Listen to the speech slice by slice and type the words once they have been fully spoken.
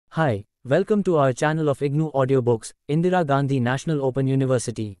Hi, welcome to our channel of IGNOU audiobooks, Indira Gandhi National Open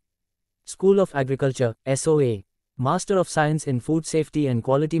University. School of Agriculture, SOA. Master of Science in Food Safety and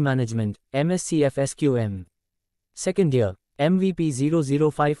Quality Management, MSCFSQM. Second year,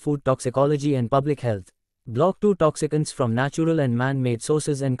 MVP 005 Food Toxicology and Public Health. Block-2 Toxicants from Natural and Man-Made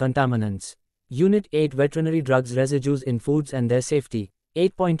Sources and Contaminants. Unit-8 Veterinary Drugs Residues in Foods and Their Safety.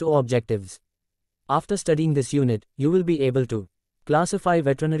 8.0 Objectives. After studying this unit, you will be able to classify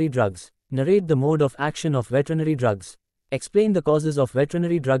veterinary drugs, narrate the mode of action of veterinary drugs, explain the causes of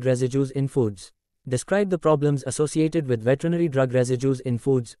veterinary drug residues in foods, describe the problems associated with veterinary drug residues in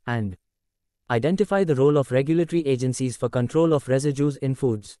foods, and identify the role of regulatory agencies for control of residues in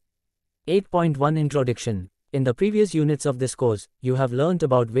foods. 8.1 Introduction. In the previous units of this course, you have learnt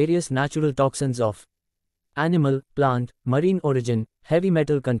about various natural toxins of animal, plant, marine origin, heavy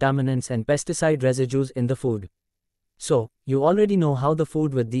metal contaminants and pesticide residues in the food. So, you already know how the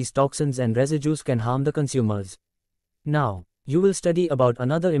food with these toxins and residues can harm the consumers. Now, you will study about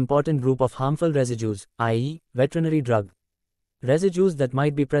another important group of harmful residues, i.e., veterinary drug residues that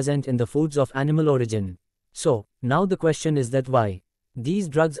might be present in the foods of animal origin. So, now the question is that why these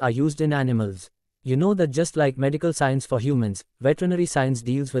drugs are used in animals. You know that just like medical science for humans, veterinary science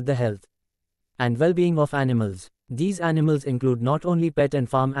deals with the health and well-being of animals. These animals include not only pet and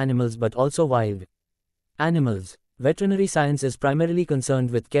farm animals but also wild animals. Veterinary science is primarily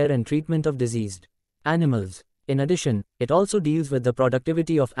concerned with care and treatment of diseased animals. In addition, it also deals with the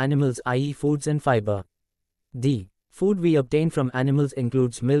productivity of animals, i.e., foods and fiber. The food we obtain from animals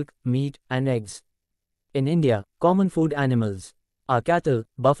includes milk, meat, and eggs. In India, common food animals are cattle,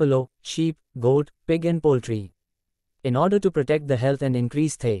 buffalo, sheep, goat, pig and poultry. In order to protect the health and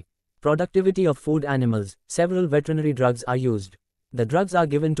increase the productivity of food animals, several veterinary drugs are used. The drugs are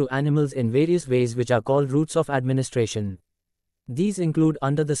given to animals in various ways which are called routes of administration. These include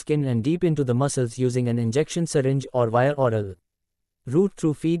under the skin and deep into the muscles using an injection syringe or via oral route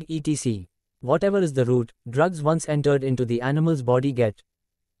through feed etc. Whatever is the route, drugs once entered into the animal's body get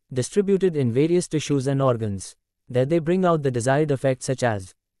distributed in various tissues and organs. There they bring out the desired effects such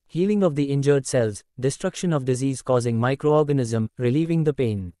as healing of the injured cells, destruction of disease-causing microorganism, relieving the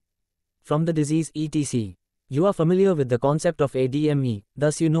pain from the disease etc. You are familiar with the concept of ADME,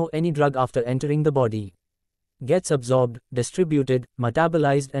 thus you know any drug after entering the body gets absorbed, distributed,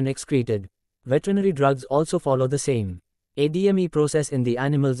 metabolized and excreted. Veterinary drugs also follow the same ADME process in the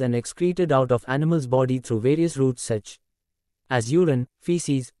animals and excreted out of animals' body through various routes such as urine,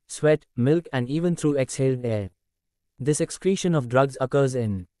 feces, sweat, milk and even through exhaled air. This excretion of drugs occurs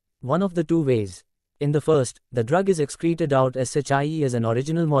in one of the two ways. In the first, the drug is excreted out as such, i.e. as an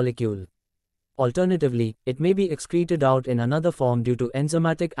original molecule. Alternatively, it may be excreted out in another form due to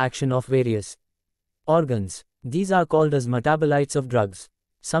enzymatic action of various organs. These are called as metabolites of drugs.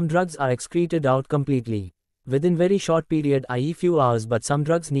 Some drugs are excreted out completely within very short period, i.e. few hours, but some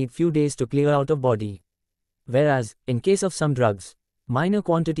drugs need few days to clear out of body. Whereas, in case of some drugs, minor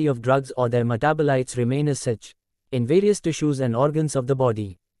quantity of drugs or their metabolites remain as such in various tissues and organs of the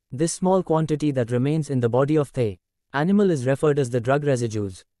body. This small quantity that remains in the body of the animal is referred as the drug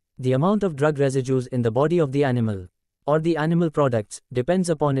residues. The amount of drug residues in the body of the animal or the animal products depends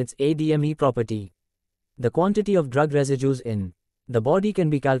upon its ADME property. The quantity of drug residues in the body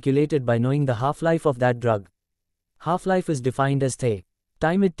can be calculated by knowing the half-life of that drug. Half-life is defined as the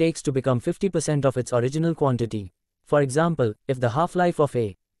time it takes to become 50% of its original quantity. For example, if the half-life of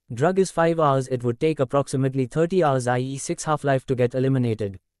a drug is 5 hours, it would take approximately 30 hours, i.e. 6 half-life, to get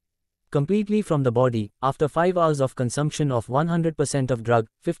eliminated completely from the body. After 5 hours of consumption of 100% of drug,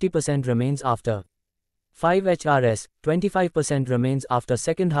 50% remains after 5 HRS, 25% remains after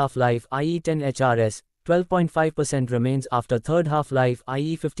second half-life, i.e. 10 HRS, 12.5% remains after third half-life,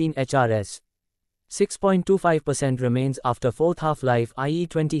 i.e. 15 HRS, 6.25% remains after fourth half-life, i.e.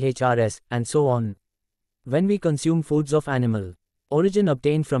 20 HRS, and so on. When we consume foods of animal origin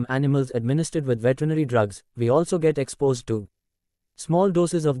obtained from animals administered with veterinary drugs, we also get exposed to small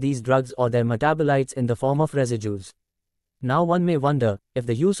doses of these drugs or their metabolites in the form of residues. Now one may wonder, if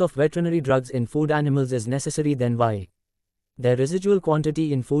the use of veterinary drugs in food animals is necessary, then why their residual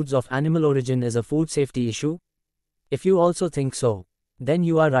quantity in foods of animal origin is a food safety issue? If you also think so, then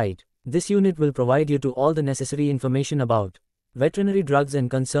you are right. This unit will provide you to all the necessary information about veterinary drugs and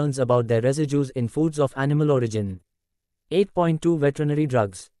concerns about their residues in foods of animal origin. 8.2 Veterinary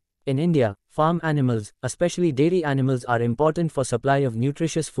drugs. In India, farm animals, especially dairy animals, are important for supply of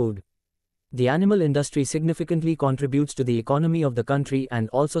nutritious food. The animal industry significantly contributes to the economy of the country and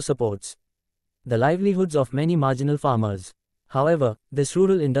also supports the livelihoods of many marginal farmers. However, this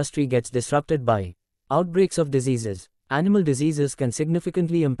rural industry gets disrupted by outbreaks of diseases, Animal diseases can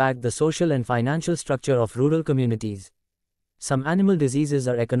significantly impact the social and financial structure of rural communities. Some animal diseases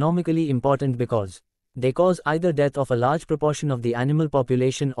are economically important because they cause either death of a large proportion of the animal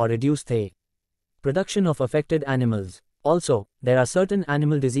population or reduce the production of affected animals. Also, there are certain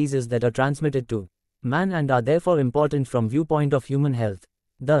animal diseases that are transmitted to man and are therefore important from viewpoint of human health.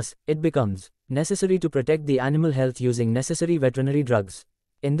 Thus, it becomes necessary to protect the animal health using necessary veterinary drugs.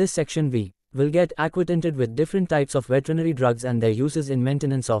 In this section we will get acquainted with different types of veterinary drugs and their uses in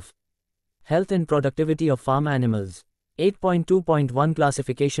maintenance of health and productivity of farm animals. 8.2.1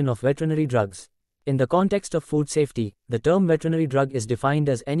 Classification of veterinary drugs. In the context of food safety, the term veterinary drug is defined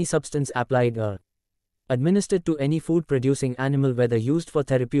as any substance applied or administered to any food-producing animal, whether used for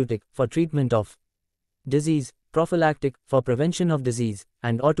therapeutic, for treatment of disease, prophylactic, for prevention of disease,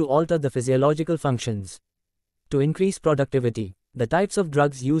 and or to alter the physiological functions. To increase productivity, the types of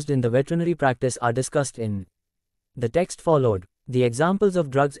drugs used in the veterinary practice are discussed in the text followed. The examples of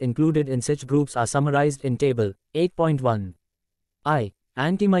drugs included in such groups are summarized in Table 8.1. I.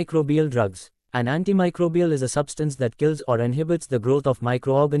 Antimicrobial drugs. An antimicrobial is a substance that kills or inhibits the growth of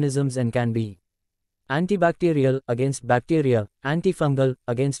microorganisms and can be antibacterial, against bacteria, antifungal,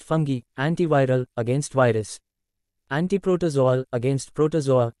 against fungi, antiviral, against virus, antiprotozoal, against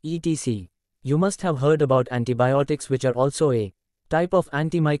protozoa, etc. You must have heard about antibiotics, which are also a type of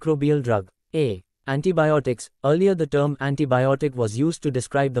antimicrobial drug. A. Antibiotics. Earlier the term antibiotic was used to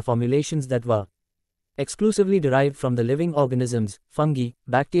describe the formulations that were exclusively derived from the living organisms, fungi,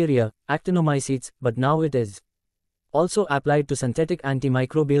 bacteria, actinomycetes, but now it is also applied to synthetic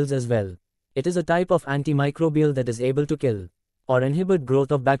antimicrobials as well. It is a type of antimicrobial that is able to kill or inhibit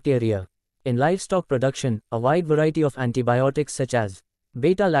growth of bacteria. In livestock production, a wide variety of antibiotics such as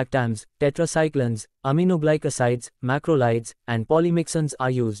beta-lactams, tetracyclines, aminoglycosides, macrolides, and polymyxins are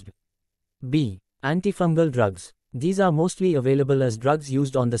used. B. Antifungal drugs. These are mostly available as drugs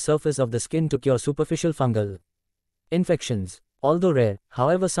used on the surface of the skin to cure superficial fungal infections. Although rare,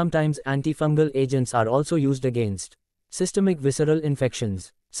 however, sometimes antifungal agents are also used against systemic visceral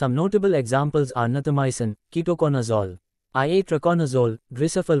infections. Some notable examples are natamycin, ketoconazole, iatraconazole,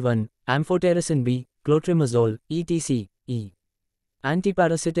 grisefelvan, amphotericin B, clotrimazole, etc. E.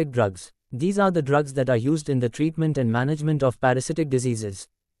 Antiparasitic drugs. These are the drugs that are used in the treatment and management of parasitic diseases,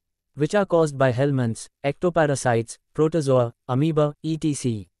 which are caused by helminths, ectoparasites, protozoa, amoeba,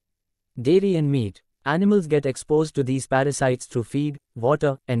 etc. Dairy and meat. Animals get exposed to these parasites through feed,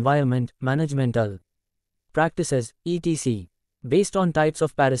 water, environment, managemental practices, etc. Based on types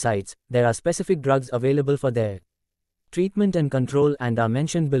of parasites, there are specific drugs available for their treatment and control and are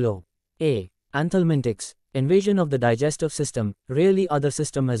mentioned below. A. Anthelmintics. Invasion of the digestive system, rarely other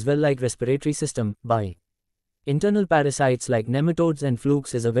system as well like respiratory system, by internal parasites like nematodes and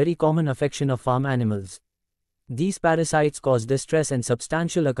flukes is a very common affection of farm animals. These parasites cause distress and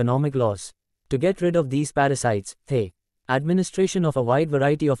substantial economic loss. To get rid of these parasites, the administration of a wide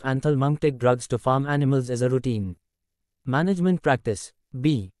variety of anthelmintic drugs to farm animals is a routine management practice.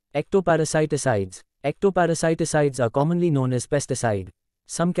 B. Ectoparasiticides. Ectoparasiticides are commonly known as pesticide.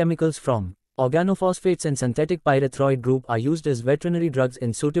 Some chemicals from organophosphates and synthetic pyrethroid group are used as veterinary drugs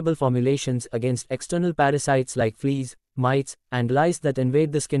in suitable formulations against external parasites like fleas, mites, and lice that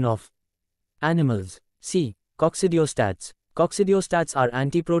invade the skin of animals. C. Coccidiostats. Coccidiostats are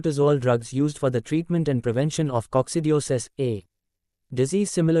antiprotozoal drugs used for the treatment and prevention of coccidiosis, a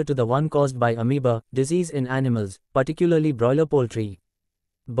disease similar to the one caused by amoeba disease in animals, particularly broiler poultry.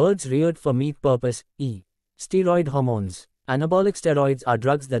 Birds reared for meat purpose. E. Steroid hormones. Anabolic steroids are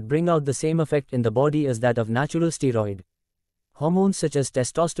drugs that bring out the same effect in the body as that of natural steroid hormones such as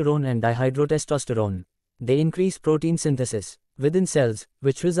testosterone and dihydrotestosterone. They increase protein synthesis within cells,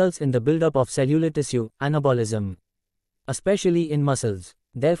 which results in the buildup of cellular tissue, anabolism, especially in muscles.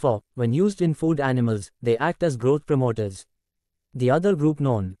 Therefore, when used in food animals, they act as growth promoters. The other group,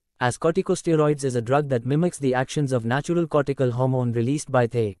 known as corticosteroids, is a drug that mimics the actions of natural cortical hormone released by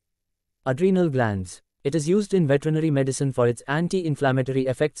the adrenal glands. It is used in veterinary medicine for its anti-inflammatory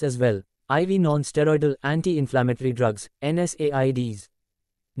effects as well. IV non-steroidal anti-inflammatory drugs, NSAIDs.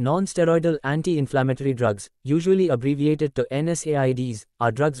 Non-steroidal anti-inflammatory drugs, usually abbreviated to NSAIDs,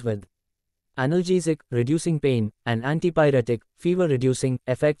 are drugs with analgesic, reducing pain, and antipyretic, fever-reducing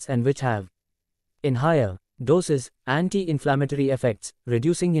effects and which have, in higher doses, anti-inflammatory effects,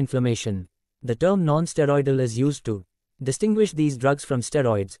 reducing inflammation. The term non-steroidal is used to distinguish these drugs from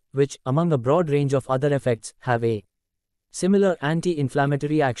steroids, which, among a broad range of other effects, have a similar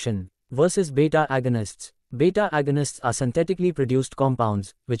anti-inflammatory action, versus beta-agonists. Beta-agonists are synthetically produced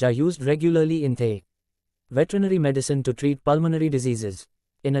compounds, which are used regularly in the veterinary medicine to treat pulmonary diseases.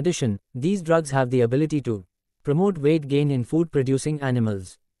 In addition, these drugs have the ability to promote weight gain in food-producing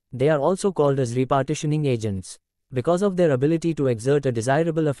animals. They are also called as repartitioning agents, because of their ability to exert a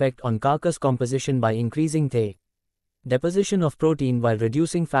desirable effect on carcass composition by increasing the deposition of protein while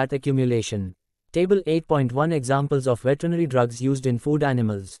reducing fat accumulation. Table 8.1 Examples of veterinary drugs used in food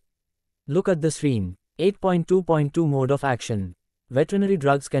animals. Look at the screen. 8.2.2 Mode of action. Veterinary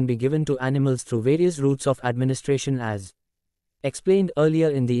drugs can be given to animals through various routes of administration as explained earlier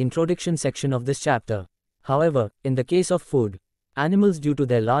in the introduction section of this chapter. However, in the case of food animals, due to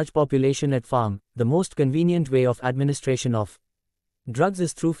their large population at farm, the most convenient way of administration of drugs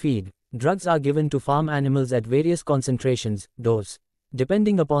is through feed. Drugs are given to farm animals at various concentrations, dose,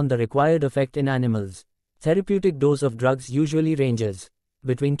 depending upon the required effect in animals. Therapeutic dose of drugs usually ranges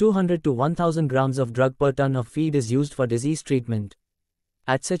between 200 to 1000 grams of drug per ton of feed is used for disease treatment.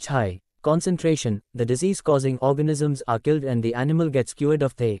 At such high concentration, the disease-causing organisms are killed and the animal gets cured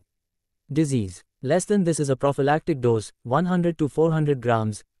of the disease. Less than this is a prophylactic dose, 100 to 400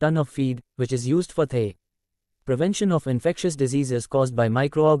 grams, ton of feed, which is used for the prevention of infectious diseases caused by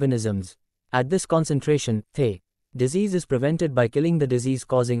microorganisms. At this concentration, the disease is prevented by killing the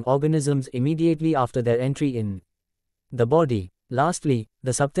disease-causing organisms immediately after their entry in the body. Lastly,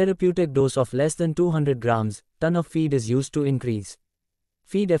 the subtherapeutic dose of less than 200 grams, ton of feed is used to increase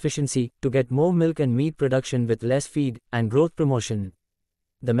feed efficiency, to get more milk and meat production with less feed, and growth promotion.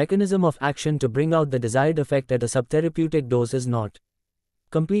 The mechanism of action to bring out the desired effect at a subtherapeutic dose is not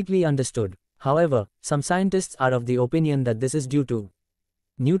completely understood. However, some scientists are of the opinion that this is due to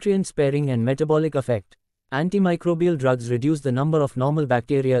nutrient sparing and metabolic effect. Antimicrobial drugs reduce the number of normal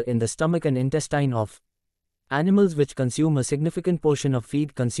bacteria in the stomach and intestine of animals which consume a significant portion of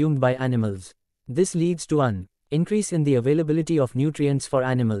feed consumed by animals. This leads to an increase in the availability of nutrients for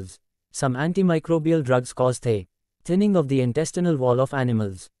animals. Some antimicrobial drugs cause the thinning of the intestinal wall of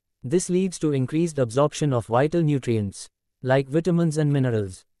animals. This leads to increased absorption of vital nutrients, like vitamins and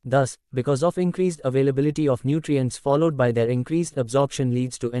minerals. Thus, because of increased availability of nutrients followed by their increased absorption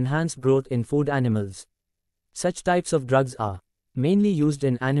leads to enhanced growth in food animals. Such types of drugs are mainly used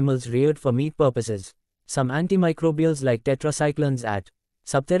in animals reared for meat purposes. Some antimicrobials like tetracyclines at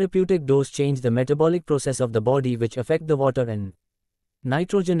subtherapeutic dose change the metabolic process of the body which affect the water and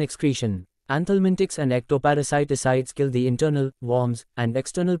nitrogen excretion. Anthelmintics and ectoparasiticides kill the internal, worms, and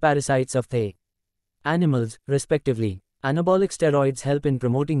external parasites of the animals, respectively. Anabolic steroids help in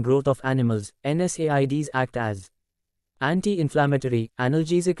promoting growth of animals. NSAIDs act as anti-inflammatory,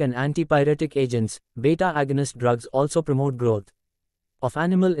 analgesic and antipyretic agents. Beta-agonist drugs also promote growth of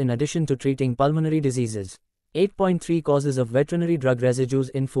animal in addition to treating pulmonary diseases. 8.3 Causes of veterinary drug residues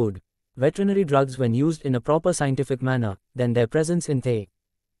in food. Veterinary drugs, when used in a proper scientific manner, then their presence in the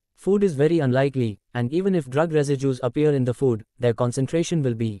food is very unlikely, and even if drug residues appear in the food, their concentration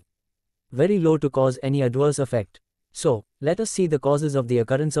will be very low to cause any adverse effect. So, let us see the causes of the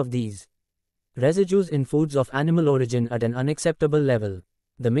occurrence of these residues in foods of animal origin at an unacceptable level.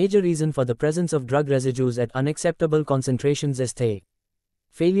 The major reason for the presence of drug residues at unacceptable concentrations is the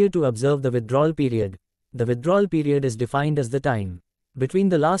failure to observe the withdrawal period. The withdrawal period is defined as the time between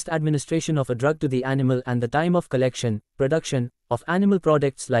the last administration of a drug to the animal and the time of collection, production, of animal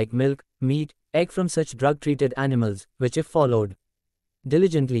products like milk, meat, egg from such drug-treated animals, which if followed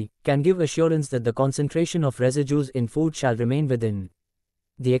diligently, can give assurance that the concentration of residues in food shall remain within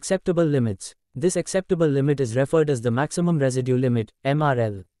the acceptable limits. This acceptable limit is referred as the maximum residue limit,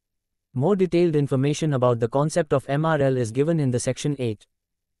 MRL. More detailed information about the concept of MRL is given in the section 8.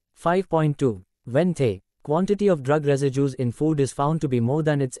 5.2. When the quantity of drug residues in food is found to be more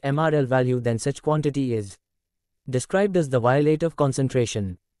than its MRL value, then such quantity is described as the violative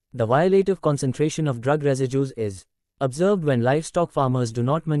concentration. The violative concentration of drug residues is observed when livestock farmers do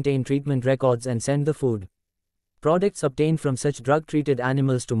not maintain treatment records and send the food products obtained from such drug-treated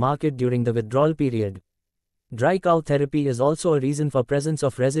animals to market during the withdrawal period. Dry cow therapy is also a reason for presence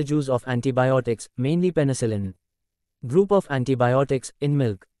of residues of antibiotics, mainly penicillin group of antibiotics, in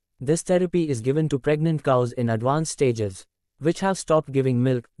milk. This therapy is given to pregnant cows in advanced stages, which have stopped giving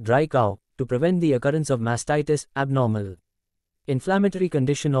milk, dry cow, to prevent the occurrence of mastitis, abnormal inflammatory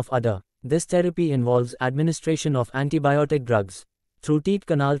condition of udder. This therapy involves administration of antibiotic drugs through teat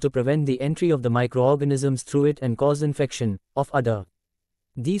canal to prevent the entry of the microorganisms through it and cause infection of udder.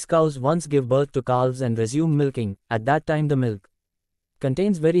 These cows once give birth to calves and resume milking. At that time the milk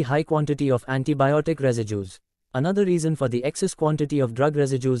contains very high quantity of antibiotic residues. Another reason for the excess quantity of drug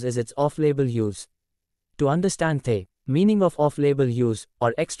residues is its off-label use. To understand the meaning of off-label use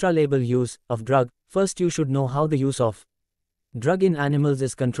or extra-label use of drug, first you should know how the use of drug in animals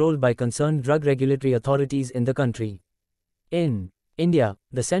is controlled by concerned drug regulatory authorities in the country. In India,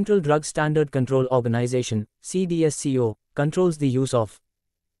 the Central Drug Standard Control Organization, CDSCO, controls the use of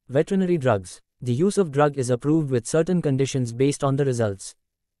veterinary drugs. The use of drug is approved with certain conditions based on the results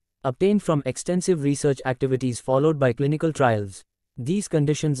obtained from extensive research activities followed by clinical trials. These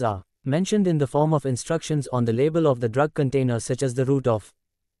conditions are mentioned in the form of instructions on the label of the drug container, such as the route of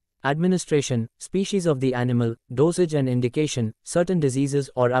administration, species of the animal, dosage and indication, certain diseases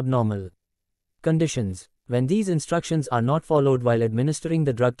or abnormal conditions. When these instructions are not followed while administering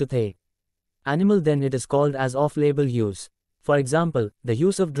the drug to the animal, then it is called as off-label use. For example, the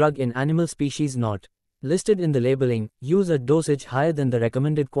use of drug in animal species not listed in the labeling, use at dosage higher than the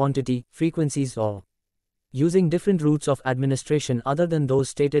recommended quantity, frequencies, or using different routes of administration other than those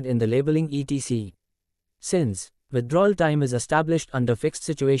stated in the labeling, etc. Since withdrawal time is established under fixed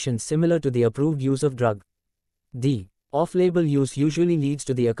situations similar to the approved use of drug, the off-label use usually leads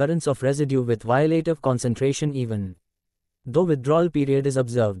to the occurrence of residue with violative concentration even though withdrawal period is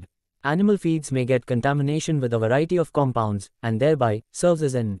observed. Animal feeds may get contamination with a variety of compounds, and thereby serves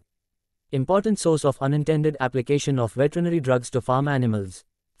as an important source of unintended application of veterinary drugs to farm animals.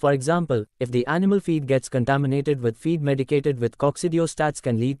 For example, if the animal feed gets contaminated with feed medicated with coccidiostats,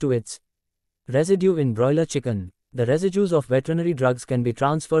 can lead to its residue in broiler chicken. The residues of veterinary drugs can be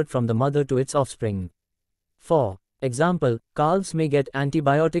transferred from the mother to its offspring. For example, calves may get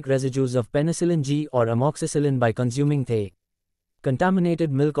antibiotic residues of penicillin G or amoxicillin by consuming the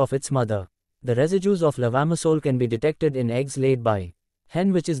contaminated milk of its mother. The residues of levamisole can be detected in eggs laid by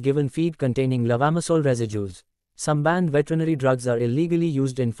hen which is given feed containing levamisole residues. Some banned veterinary drugs are illegally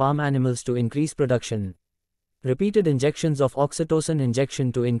used in farm animals to increase production. Repeated injections of oxytocin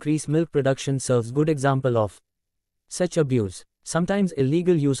injection to increase milk production serves good example of such abuse. Sometimes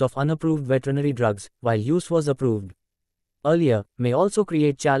illegal use of unapproved veterinary drugs, while use was approved earlier, may also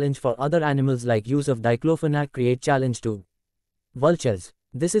create challenge for other animals, like use of diclofenac create challenge to vultures.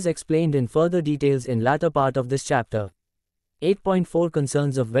 This is explained in further details in latter part of this chapter. 8.4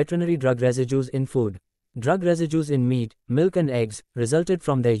 Concerns of veterinary drug residues in food. Drug residues in meat, milk and eggs, resulted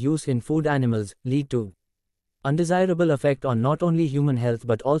from their use in food animals, lead to undesirable effect on not only human health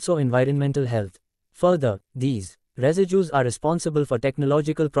but also environmental health. Further, these residues are responsible for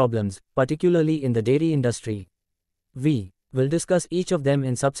technological problems, particularly in the dairy industry. We will discuss each of them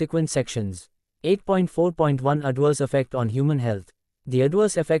in subsequent sections. 8.4.1 Adverse effect on human health. The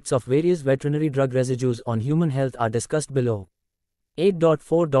adverse effects of various veterinary drug residues on human health are discussed below.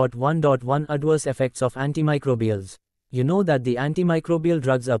 8.4.1.1 Adverse effects of antimicrobials. You know that the antimicrobial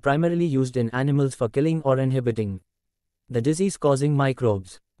drugs are primarily used in animals for killing or inhibiting the disease-causing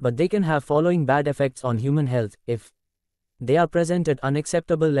microbes, but they can have following bad effects on human health if they are present at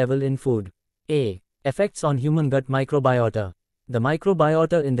unacceptable level in food. A. Effects on human gut microbiota. The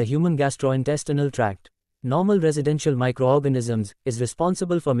microbiota in the human gastrointestinal tract, normal residential microorganisms, is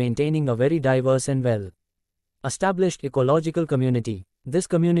responsible for maintaining a very diverse and well-established ecological community. This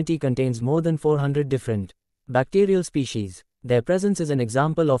community contains more than 400 different bacterial species. Their presence is an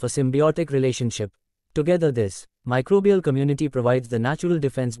example of a symbiotic relationship. Together, this microbial community provides the natural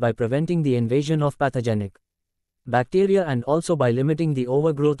defense by preventing the invasion of pathogenic bacteria and also by limiting the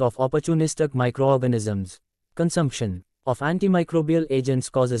overgrowth of opportunistic microorganisms. Consumption of antimicrobial agents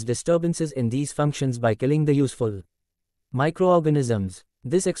causes disturbances in these functions by killing the useful microorganisms.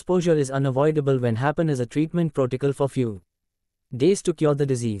 This exposure is unavoidable when happen as a treatment protocol for few days to cure the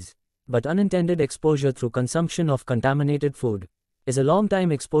disease. But unintended exposure through consumption of contaminated food is a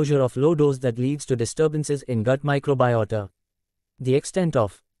long-time exposure of low dose that leads to disturbances in gut microbiota. The extent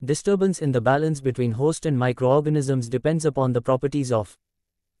of disturbance in the balance between host and microorganisms depends upon the properties of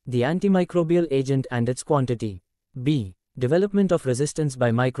the antimicrobial agent and its quantity. B. Development of resistance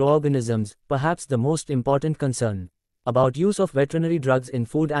by microorganisms. Perhaps the most important concern about use of veterinary drugs in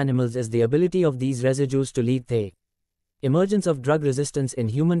food animals is the ability of these residues to lead to emergence of drug resistance in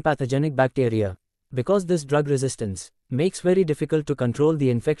human pathogenic bacteria. Because this drug resistance makes very difficult to control the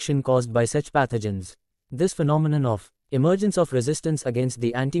infection caused by such pathogens. This phenomenon of emergence of resistance against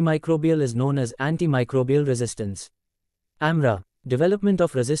the antimicrobial is known as antimicrobial resistance. AMRA. Development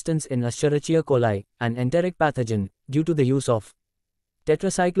of resistance in Escherichia coli, an enteric pathogen, due to the use of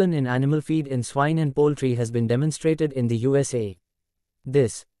tetracycline in animal feed in swine and poultry has been demonstrated in the USA.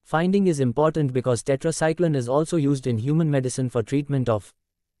 This finding is important because tetracycline is also used in human medicine for treatment of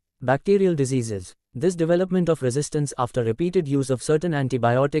bacterial diseases. This development of resistance after repeated use of certain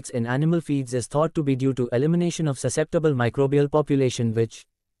antibiotics in animal feeds is thought to be due to elimination of susceptible microbial population, which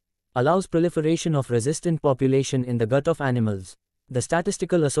allows proliferation of resistant population in the gut of animals. The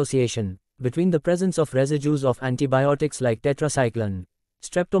statistical association between the presence of residues of antibiotics like tetracycline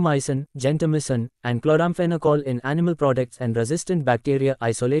streptomycin, gentamicin, and chloramphenicol in animal products and resistant bacteria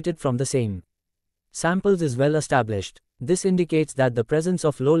isolated from the same samples is well established. This indicates that the presence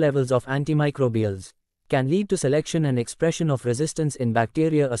of low levels of antimicrobials can lead to selection and expression of resistance in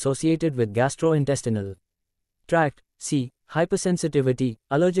bacteria associated with gastrointestinal tract. C. Hypersensitivity,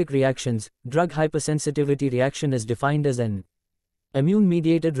 allergic reactions. Drug hypersensitivity reaction is defined as an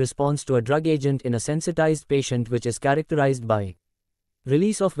immune-mediated response to a drug agent in a sensitized patient which is characterized by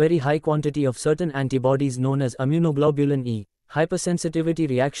release of very high quantity of certain antibodies known as immunoglobulin E. Hypersensitivity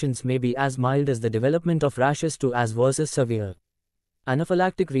reactions may be as mild as the development of rashes to as worse as severe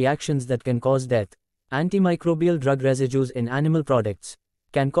anaphylactic reactions that can cause death. Antimicrobial drug residues in animal products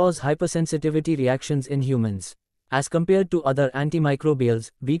can cause hypersensitivity reactions in humans. As compared to other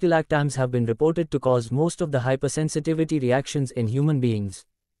antimicrobials, beta-lactams have been reported to cause most of the hypersensitivity reactions in human beings.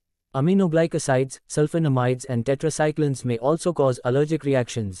 Aminoglycosides, sulfonamides and tetracyclines may also cause allergic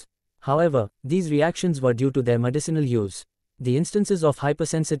reactions. However, these reactions were due to their medicinal use. The instances of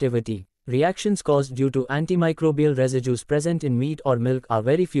hypersensitivity reactions caused due to antimicrobial residues present in meat or milk are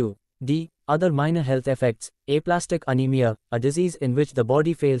very few. D. Other minor health effects. Aplastic anemia, a disease in which the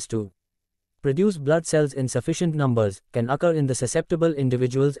body fails to produce blood cells in sufficient numbers, can occur in the susceptible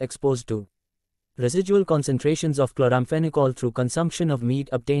individuals exposed to residual concentrations of chloramphenicol through consumption of meat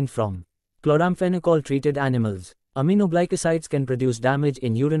obtained from chloramphenicol-treated animals. Aminoglycosides can produce damage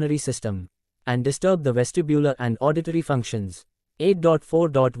in urinary system and disturb the vestibular and auditory functions.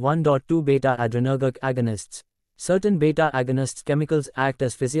 8.4.1.2 Beta-adrenergic agonists. Certain beta-agonist chemicals act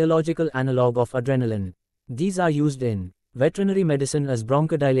as physiological analog of adrenaline. These are used in veterinary medicine as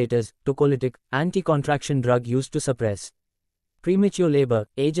bronchodilators, tocolytic, anti-contraction drug used to suppress premature labor,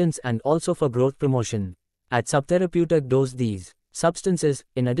 agents and also for growth promotion. At subtherapeutic dose these substances,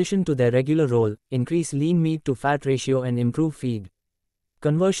 in addition to their regular role, increase lean meat to fat ratio and improve feed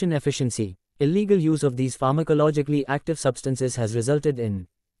conversion efficiency. Illegal use of these pharmacologically active substances has resulted in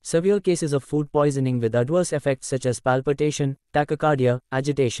severe cases of food poisoning with adverse effects such as palpitation, tachycardia,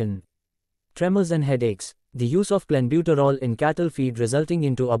 agitation, tremors and headaches. The use of clenbuterol in cattle feed resulting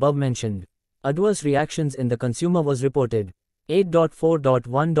into above-mentioned adverse reactions in the consumer was reported.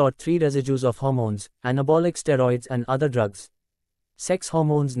 8.4.1.3 Residues of hormones, anabolic steroids and other drugs. Sex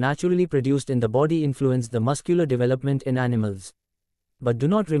hormones naturally produced in the body influence the muscular development in animals, but do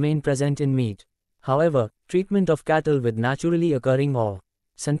not remain present in meat. However, treatment of cattle with naturally occurring or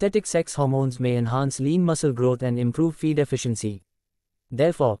synthetic sex hormones may enhance lean muscle growth and improve feed efficiency.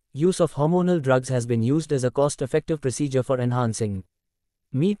 Therefore, use of hormonal drugs has been used as a cost-effective procedure for enhancing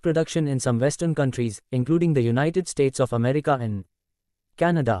meat production in some Western countries, including the United States of America and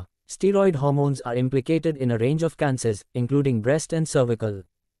Canada. Steroid hormones are implicated in a range of cancers, including breast and cervical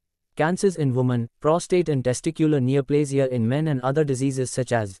cancers in women, prostate and testicular neoplasia in men and other diseases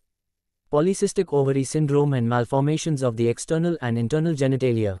such as polycystic ovary syndrome and malformations of the external and internal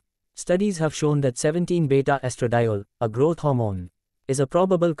genitalia. Studies have shown that 17-beta-estradiol, a growth hormone, is a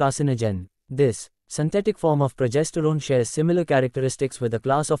probable carcinogen. This synthetic form of progesterone shares similar characteristics with a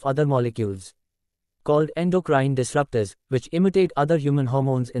class of other molecules called endocrine disruptors, which imitate other human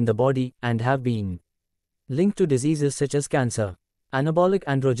hormones in the body and have been linked to diseases such as cancer. Anabolic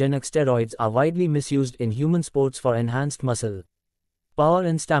androgenic steroids are widely misused in human sports for enhanced muscle power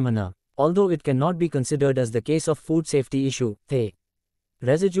and stamina. Although it cannot be considered as the case of food safety issue, the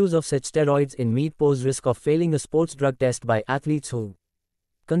residues of such steroids in meat pose risk of failing a sports drug test by athletes who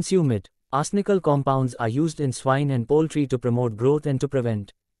consume it. Arsenical compounds are used in swine and poultry to promote growth and to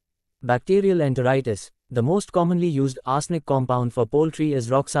prevent bacterial enteritis. The most commonly used arsenic compound for poultry is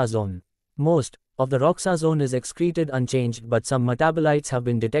roxazone. Most of the roxazone is excreted unchanged, but some metabolites have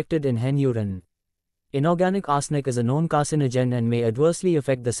been detected in hen urine. Inorganic arsenic is a known carcinogen and may adversely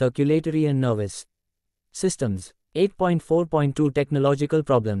affect the circulatory and nervous systems. 8.4.2 Technological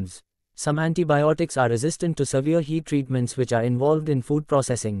problems. Some antibiotics are resistant to severe heat treatments which are involved in food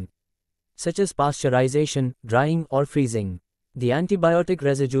processing, such as pasteurization, drying or freezing. The antibiotic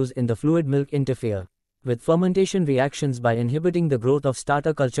residues in the fluid milk interfere with fermentation reactions by inhibiting the growth of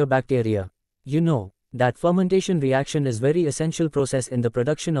starter culture bacteria. You know that fermentation reaction is very essential process in the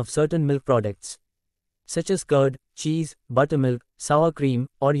production of certain milk products, such as curd, cheese, buttermilk, sour cream,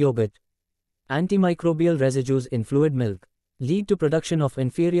 or yogurt. Antimicrobial residues in fluid milk lead to production of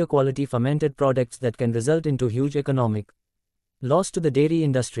inferior quality fermented products that can result into huge economic loss to the dairy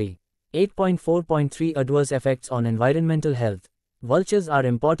industry. 8.4.3 Adverse effects on environmental health. Vultures are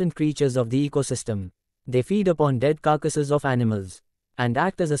important creatures of the ecosystem. They feed upon dead carcasses of animals and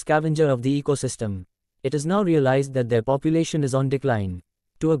act as a scavenger of the ecosystem. It is now realized that their population is on decline.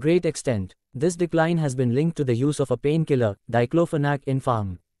 To a great extent, this decline has been linked to the use of a painkiller, diclofenac, in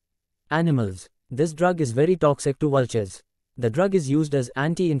farm animals. This drug is very toxic to vultures. The drug is used as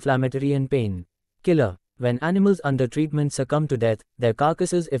anti-inflammatory and pain killer. When animals under treatment succumb to death, their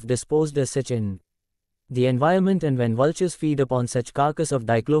carcasses, if disposed as such in the environment, and when vultures feed upon such carcass of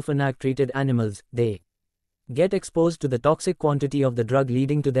diclofenac-treated animals, they get exposed to the toxic quantity of the drug,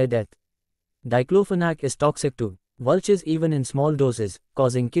 leading to their death. Diclofenac is toxic to vultures even in small doses,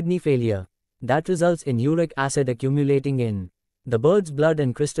 causing kidney failure that results in uric acid accumulating in the bird's blood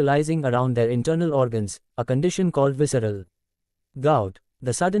and crystallizing around their internal organs, a condition called visceral gout.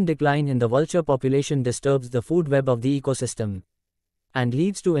 The sudden decline in the vulture population disturbs the food web of the ecosystem and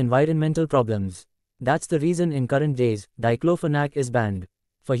leads to environmental problems. That's the reason in current days, diclofenac is banned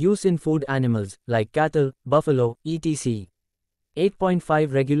for use in food animals like cattle, buffalo, etc.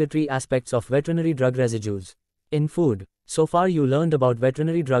 8.5 Regulatory aspects of veterinary drug residues in food. So far you learned about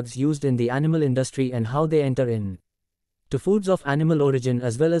veterinary drugs used in the animal industry and how they enter in to foods of animal origin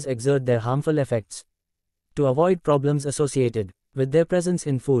as well as exert their harmful effects. To avoid problems associated with their presence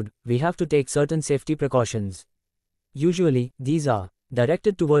in food, we have to take certain safety precautions. Usually, these are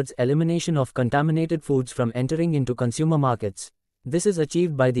directed towards elimination of contaminated foods from entering into consumer markets. This is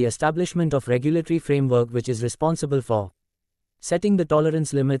achieved by the establishment of regulatory framework which is responsible for setting the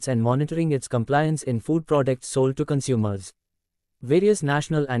tolerance limits and monitoring its compliance in food products sold to consumers. Various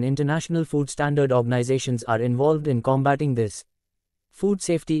national and international food standard organizations are involved in combating this food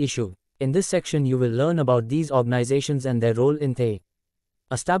safety issue. In this section you will learn about these organizations and their role in the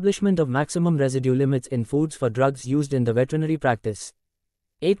establishment of maximum residue limits in foods for drugs used in the veterinary practice.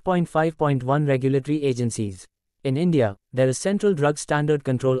 8.5.1 Regulatory agencies. In India, there is Central Drug Standard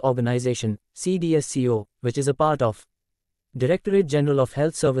Control Organization, CDSCO, which is a part of Directorate General of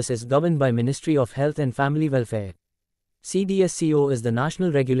Health Services governed by Ministry of Health and Family Welfare. CDSCO is the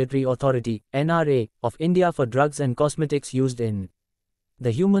National Regulatory Authority, NRA, of India for drugs and cosmetics used in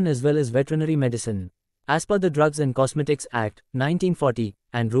the human as well as veterinary medicine. As per the Drugs and Cosmetics Act, 1940,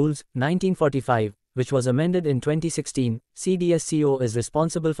 and Rules, 1945, which was amended in 2016, CDSCO is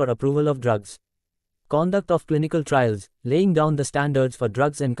responsible for approval of drugs, conduct of clinical trials, laying down the standards for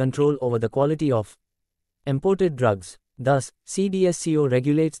drugs and control over the quality of imported drugs. Thus, CDSCO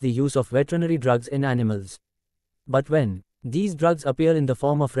regulates the use of veterinary drugs in animals. But when these drugs appear in the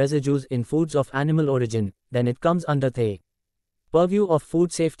form of residues in foods of animal origin, then it comes under the purview of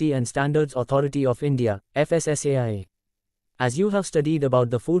Food Safety and Standards Authority of India, FSSAI. As you have studied about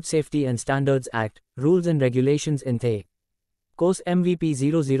the Food Safety and Standards Act, rules and regulations in the course MVP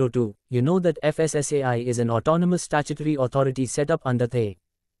 002, you know that FSSAI is an autonomous statutory authority set up under the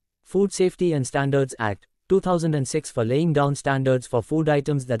Food Safety and Standards Act, 2006 for laying down standards for food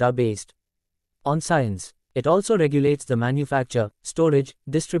items that are based on science. It also regulates the manufacture, storage,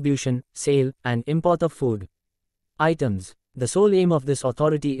 distribution, sale, and import of food items. The sole aim of this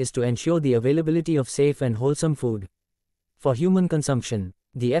authority is to ensure the availability of safe and wholesome food for human consumption.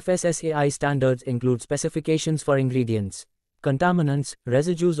 The FSSAI standards include specifications for ingredients, contaminants,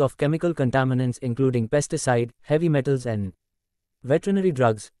 residues of chemical contaminants including pesticide, heavy metals and veterinary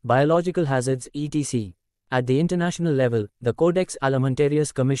drugs, biological hazards etc. At the international level, the Codex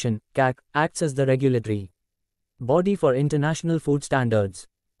Alimentarius Commission, CAC, acts as the regulatory body for international food standards.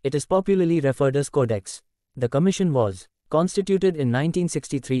 It is popularly referred as Codex. The Commission was constituted in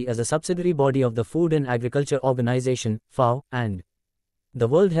 1963 as a subsidiary body of the Food and Agriculture Organization, FAO, and the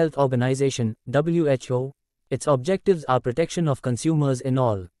World Health Organization, WHO. Its objectives are protection of consumers in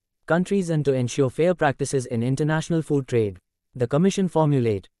all countries and to ensure fair practices in international food trade. The Commission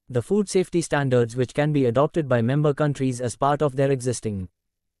formulate the food safety standards which can be adopted by member countries as part of their existing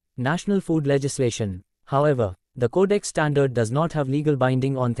national food legislation. However, the Codex standard does not have legal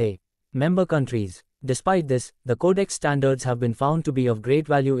binding on the member countries. Despite this, the Codex standards have been found to be of great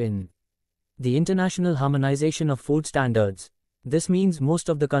value in the international harmonization of food standards. This means most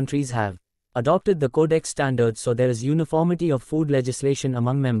of the countries have adopted the Codex standards, so there is uniformity of food legislation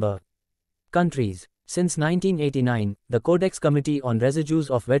among member countries. Since 1989, the Codex Committee on Residues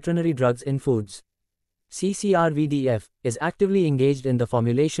of Veterinary Drugs in Foods, CCRVDF, is actively engaged in the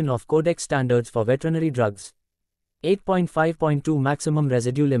formulation of Codex standards for veterinary drugs. 8.5.2 Maximum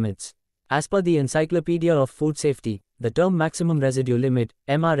Residue Limits. As per the Encyclopedia of Food Safety, the term maximum residue limit,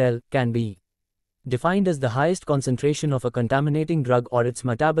 MRL, can be defined as the highest concentration of a contaminating drug or its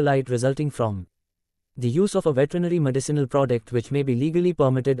metabolite resulting from the use of a veterinary medicinal product which may be legally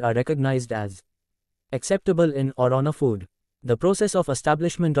permitted are recognized as acceptable in or on a food. The process of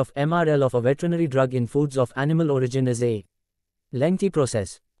establishment of MRL of a veterinary drug in foods of animal origin is a lengthy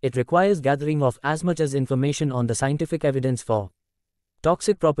process. It requires gathering of as much as information on the scientific evidence for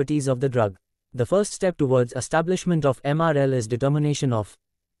Toxic properties of the drug. The first step towards establishment of MRL is determination of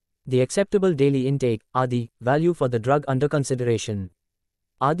the acceptable daily intake (ADI) value for the drug under consideration.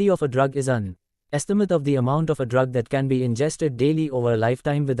 ADI of a drug is an estimate of the amount of a drug that can be ingested daily over a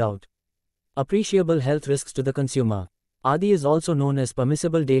lifetime without appreciable health risks to the consumer. ADI is also known as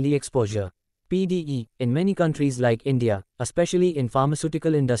permissible daily exposure (PDE) in many countries like India, especially in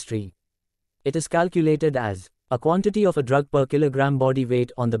pharmaceutical industry. It is calculated as a quantity of a drug per kilogram body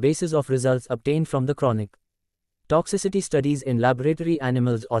weight on the basis of results obtained from the chronic toxicity studies in laboratory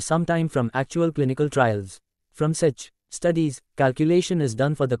animals or sometime from actual clinical trials. From such studies, calculation is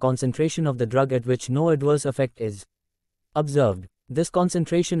done for the concentration of the drug at which no adverse effect is observed. This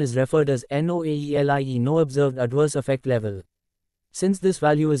concentration is referred as NOAELIE, no observed adverse effect level. Since this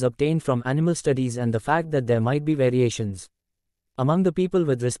value is obtained from animal studies and the fact that there might be variations among the people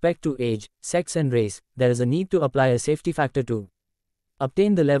with respect to age, sex and race, there is a need to apply a safety factor to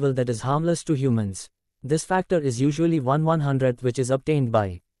obtain the level that is harmless to humans. This factor is usually 1/100th, which is obtained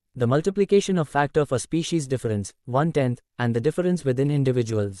by the multiplication of factor for species difference, 1/10, and the difference within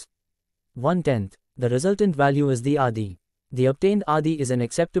individuals, 1/10. The resultant value is the ADI. The obtained ADI is an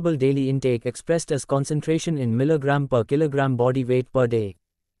acceptable daily intake expressed as concentration in milligram per kilogram body weight per day.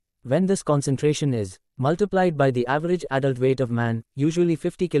 When this concentration is multiplied by the average adult weight of man, usually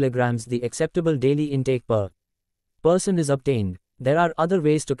 50 kilograms, the acceptable daily intake per person is obtained. There are other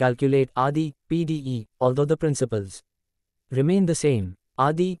ways to calculate ADI, PDE, although the principles remain the same.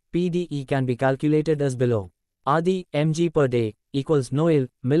 ADI, PDE can be calculated as below. ADI, mg per day, equals NOAEL,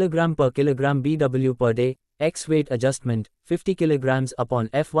 milligram per kilogram BW per day, x weight adjustment, 50 kilograms upon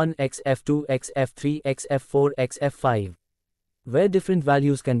F1 x F2 x F3 x F4 x F5. Where different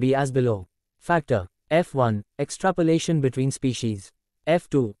values can be as below. Factor. F1, extrapolation between species.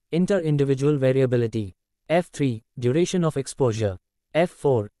 F2, inter-individual variability. F3, duration of exposure.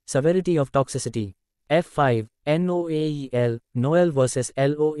 F4, severity of toxicity. F5, NOAEL, NOAEL versus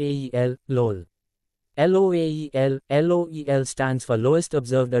LOAEL, LOL. LOAEL stands for lowest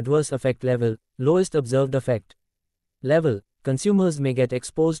observed adverse effect level, lowest observed effect level. Consumers may get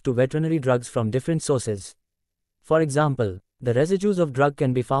exposed to veterinary drugs from different sources. For example, the residues of drug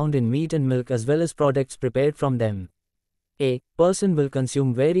can be found in meat and milk as well as products prepared from them. A person will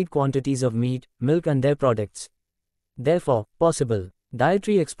consume varied quantities of meat, milk and their products. Therefore, possible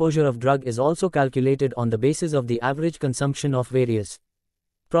dietary exposure of drug is also calculated on the basis of the average consumption of various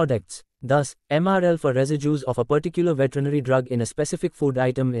products. Thus, MRL for residues of a particular veterinary drug in a specific food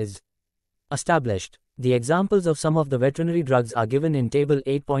item is established. The examples of some of the veterinary drugs are given in Table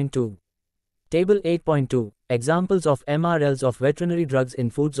 8.2. Table 8.2, examples of MRLs of veterinary drugs in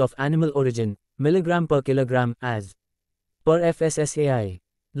foods of animal origin, milligram per kilogram, as per FSSAI.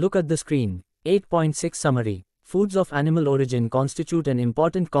 Look at the screen. 8.6 Summary. Foods of animal origin constitute an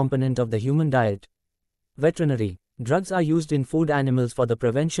important component of the human diet. Veterinary drugs are used in food animals for the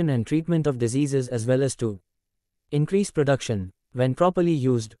prevention and treatment of diseases as well as to increase production. When properly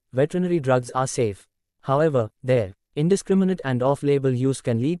used, veterinary drugs are safe. However, their indiscriminate and off-label use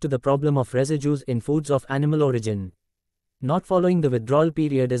can lead to the problem of residues in foods of animal origin. Not following the withdrawal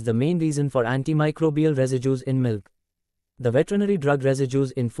period is the main reason for antimicrobial residues in milk. The veterinary drug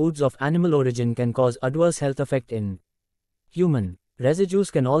residues in foods of animal origin can cause adverse health effect in human.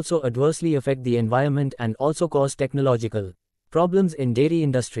 Residues can also adversely affect the environment and also cause technological problems in dairy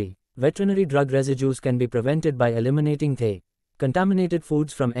industry. Veterinary drug residues can be prevented by eliminating the contaminated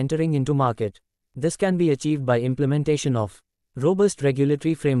foods from entering into market. This can be achieved by implementation of robust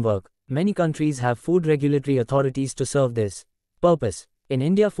regulatory framework. Many countries have food regulatory authorities to serve this purpose. In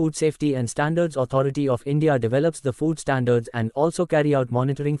India, Food Safety and Standards Authority of India develops the food standards and also carry out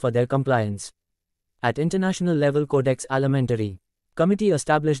monitoring for their compliance. At international level, Codex Alimentary Committee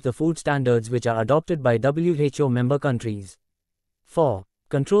established the food standards which are adopted by WHO member countries. For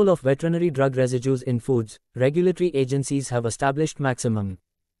control of veterinary drug residues in foods, regulatory agencies have established maximum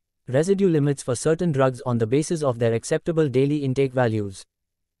residue limits for certain drugs on the basis of their acceptable daily intake values.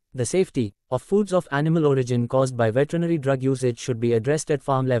 The safety of foods of animal origin caused by veterinary drug usage should be addressed at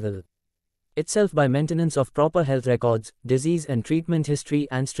farm level itself by maintenance of proper health records, disease and treatment history,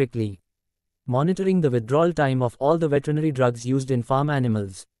 and strictly monitoring the withdrawal time of all the veterinary drugs used in farm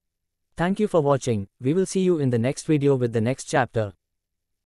animals. Thank you for watching. We will see you in the next video with the next chapter.